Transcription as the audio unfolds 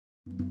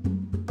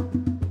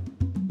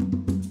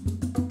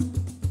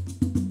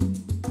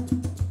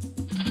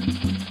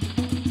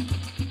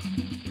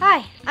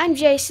Hi, I'm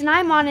Jason.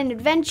 I'm on an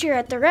adventure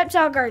at the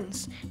Reptile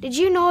Gardens. Did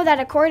you know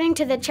that according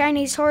to the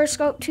Chinese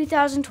horoscope,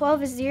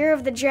 2012 is the year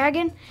of the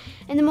dragon,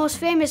 and the most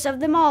famous of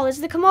them all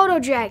is the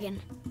Komodo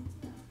dragon?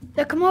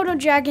 The Komodo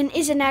dragon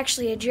isn't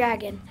actually a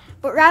dragon,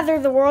 but rather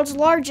the world's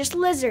largest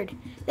lizard.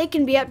 They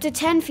can be up to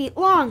 10 feet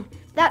long.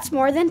 That's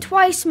more than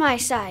twice my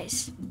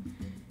size.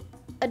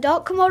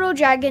 Adult Komodo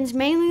dragons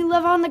mainly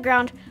live on the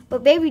ground,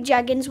 but baby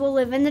dragons will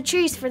live in the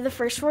trees for the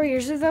first 4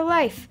 years of their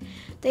life.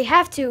 They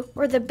have to,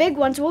 or the big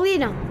ones will eat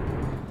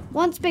them.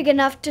 Once big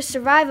enough to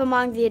survive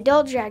among the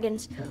adult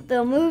dragons,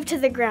 they'll move to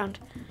the ground.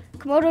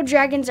 Komodo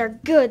dragons are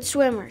good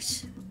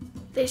swimmers.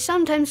 They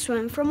sometimes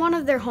swim from one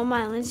of their home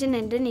islands in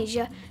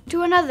Indonesia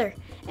to another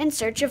in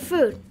search of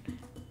food.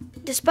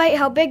 Despite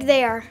how big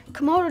they are,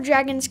 Komodo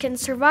dragons can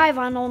survive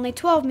on only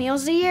 12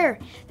 meals a year.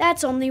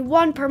 That's only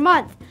one per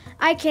month.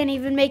 I can't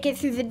even make it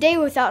through the day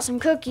without some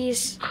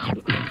cookies.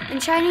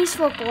 In Chinese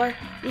folklore,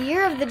 the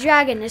year of the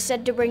dragon is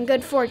said to bring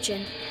good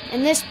fortune,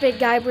 and this big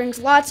guy brings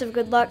lots of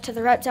good luck to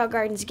the Reptile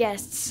Gardens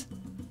guests.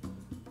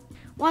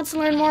 Want to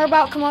learn more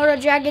about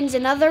Komodo dragons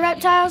and other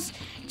reptiles?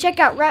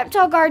 Check out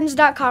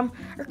reptilegardens.com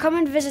or come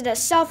and visit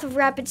us south of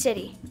Rapid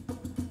City.